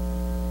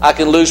 I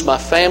can lose my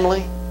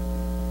family.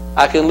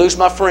 I can lose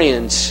my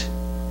friends.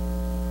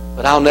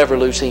 But I'll never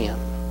lose Him.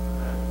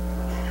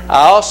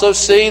 I also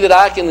see that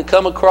I can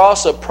come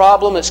across a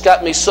problem that's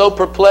got me so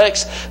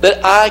perplexed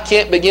that I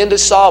can't begin to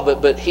solve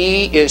it, but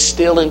He is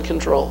still in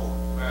control.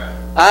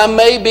 I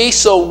may be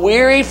so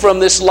weary from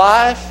this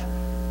life,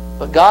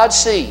 but God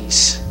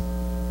sees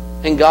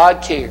and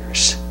God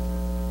cares.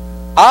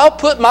 I'll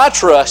put my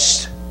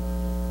trust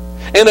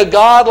in a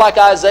God like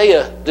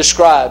Isaiah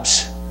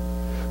describes,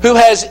 who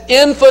has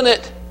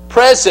infinite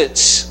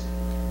presence,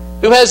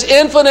 who has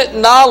infinite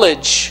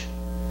knowledge,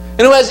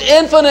 and who has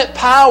infinite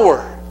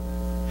power.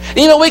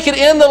 You know, we could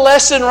end the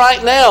lesson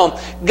right now.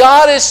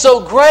 God is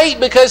so great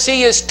because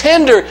He is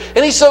tender,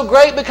 and He's so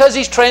great because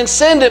He's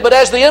transcendent. But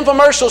as the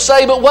infomercials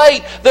say, but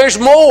wait, there's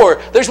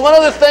more. There's one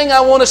other thing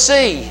I want to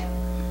see.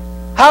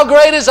 How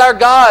great is our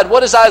God?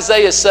 What does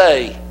Isaiah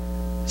say?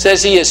 It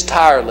says He is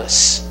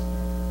tireless.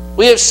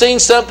 We have seen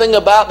something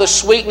about the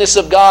sweetness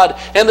of God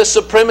and the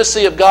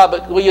supremacy of God,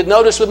 but will you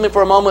notice with me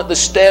for a moment the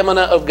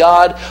stamina of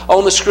God?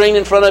 On the screen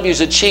in front of you is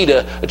a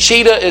cheetah. A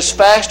cheetah is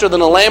faster than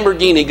a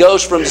Lamborghini,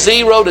 goes from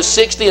 0 to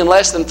 60 in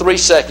less than 3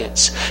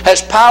 seconds,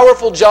 has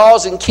powerful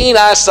jaws and keen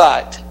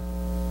eyesight.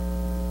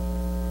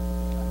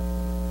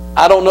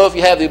 I don't know if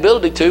you have the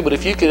ability to, but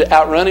if you could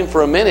outrun him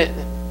for a minute,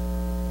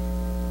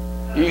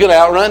 you're going to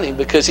outrun him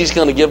because he's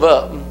going to give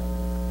up.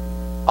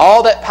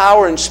 All that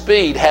power and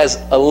speed has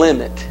a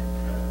limit.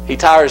 He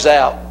tires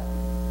out.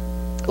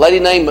 A lady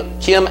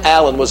named Kim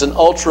Allen was an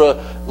ultra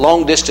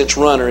long distance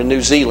runner in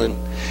New Zealand.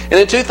 And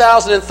in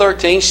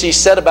 2013, she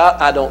set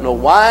about, I don't know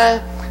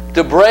why,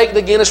 to break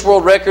the Guinness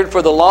World Record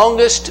for the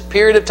longest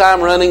period of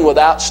time running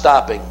without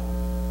stopping.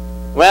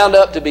 Wound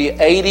up to be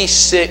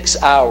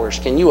 86 hours.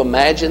 Can you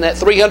imagine that?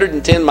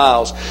 310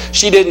 miles.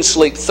 She didn't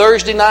sleep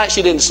Thursday night.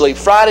 She didn't sleep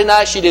Friday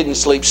night. She didn't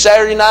sleep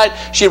Saturday night.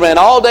 She ran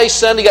all day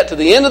Sunday, got to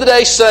the end of the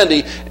day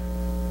Sunday,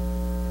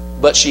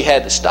 but she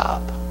had to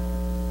stop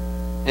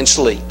and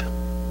sleep.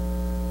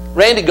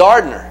 Randy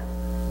Gardner,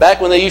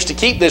 back when they used to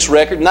keep this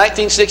record, in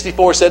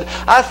 1964 said,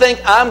 I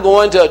think I'm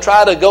going to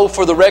try to go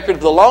for the record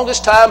for the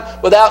longest time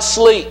without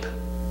sleep.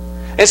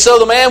 And so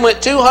the man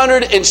went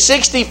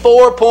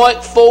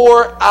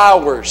 264.4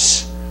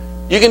 hours.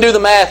 You can do the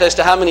math as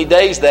to how many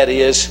days that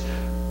is.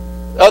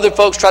 Other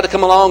folks try to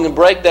come along and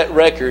break that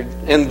record.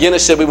 And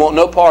Guinness said we want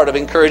no part of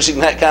encouraging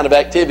that kind of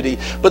activity.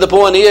 But the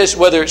point is,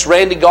 whether it's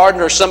Randy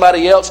Gardner or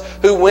somebody else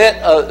who went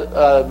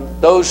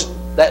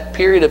that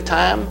period of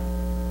time,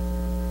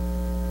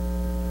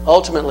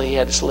 ultimately he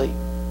had to sleep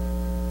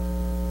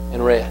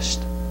and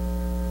rest.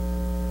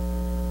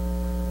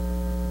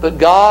 But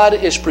God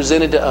is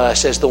presented to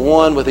us as the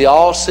one with the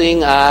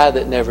all-seeing eye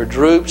that never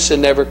droops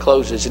and never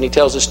closes. And He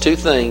tells us two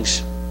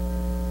things.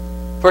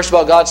 First of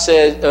all, God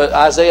said,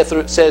 Isaiah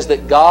says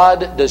that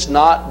God does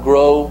not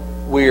grow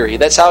weary.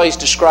 That's how He's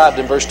described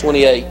in verse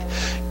 28.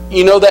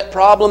 You know that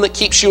problem that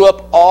keeps you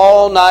up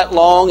all night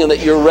long and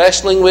that you're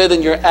wrestling with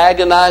and you're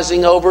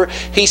agonizing over?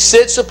 He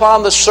sits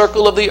upon the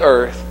circle of the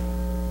earth,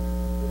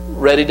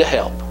 ready to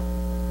help.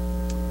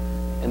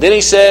 And then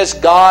He says,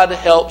 God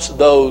helps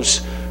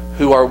those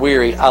who are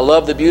weary. I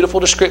love the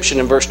beautiful description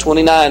in verse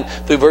 29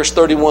 through verse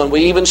 31.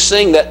 We even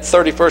sing that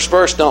 31st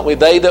verse, don't we?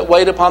 They that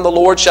wait upon the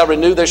Lord shall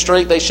renew their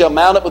strength. They shall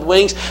mount up with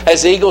wings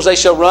as eagles. They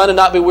shall run and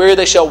not be weary.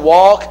 They shall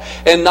walk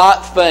and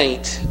not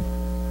faint.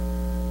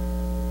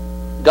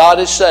 God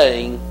is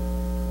saying,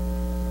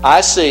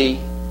 I see,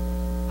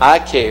 I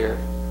care.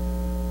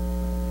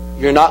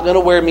 You're not going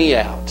to wear me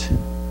out.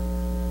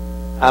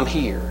 I'm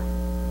here.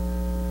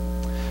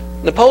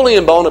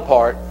 Napoleon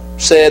Bonaparte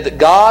said that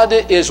God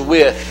is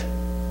with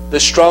the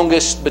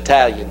strongest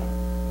battalion.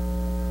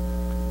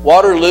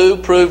 Waterloo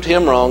proved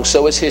him wrong,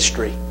 so is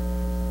history.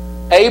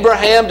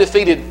 Abraham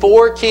defeated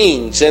 4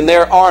 kings and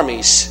their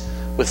armies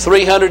with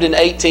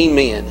 318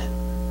 men.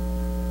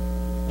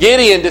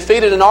 Gideon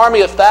defeated an army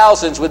of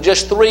thousands with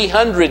just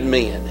 300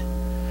 men.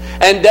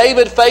 And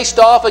David faced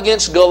off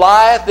against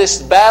Goliath,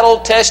 this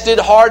battle-tested,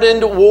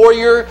 hardened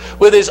warrior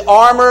with his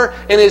armor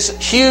and his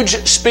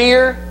huge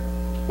spear,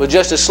 with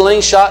just a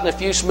slingshot and a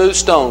few smooth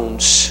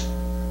stones.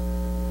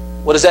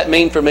 What does that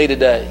mean for me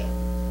today?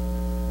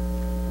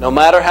 No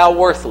matter how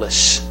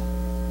worthless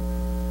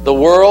the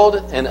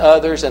world and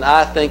others, and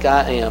I think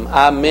I am,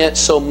 I meant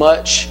so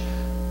much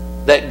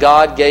that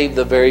God gave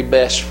the very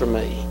best for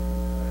me.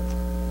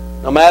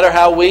 No matter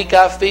how weak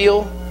I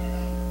feel,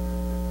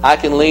 I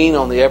can lean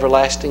on the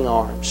everlasting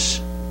arms.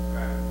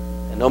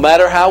 And no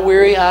matter how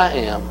weary I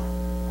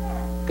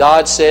am,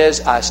 God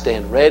says, I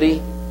stand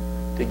ready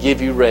to give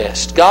you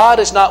rest. God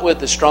is not with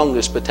the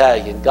strongest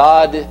battalion.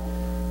 God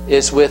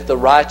is with the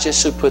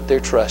righteous who put their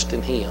trust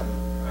in Him.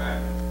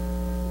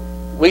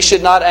 We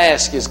should not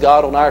ask, is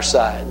God on our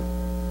side?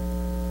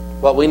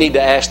 What we need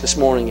to ask this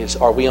morning is,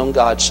 are we on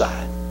God's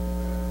side?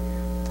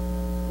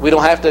 We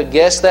don't have to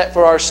guess that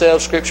for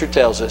ourselves. Scripture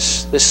tells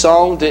us. This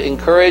song, to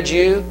encourage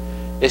you,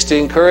 is to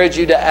encourage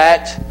you to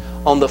act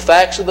on the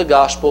facts of the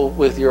gospel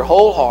with your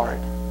whole heart,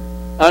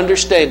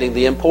 understanding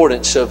the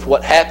importance of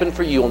what happened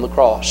for you on the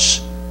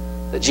cross.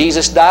 That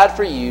Jesus died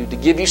for you to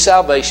give you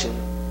salvation.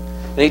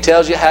 And He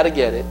tells you how to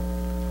get it.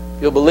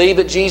 You'll believe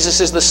that Jesus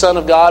is the Son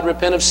of God,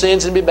 repent of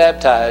sins and be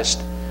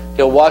baptized.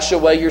 He'll wash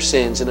away your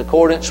sins in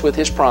accordance with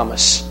His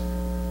promise.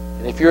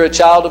 And if you're a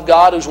child of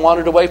God who's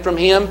wandered away from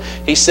Him,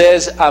 He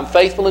says, I'm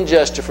faithful and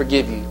just to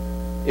forgive you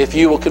if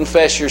you will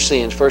confess your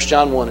sins. 1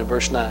 John 1 and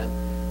verse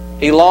 9.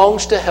 He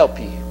longs to help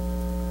you.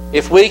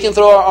 If we can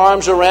throw our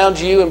arms around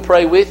you and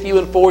pray with you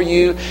and for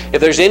you,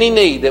 if there's any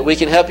need that we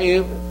can help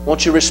you,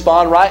 won't you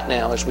respond right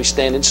now as we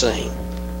stand and sing?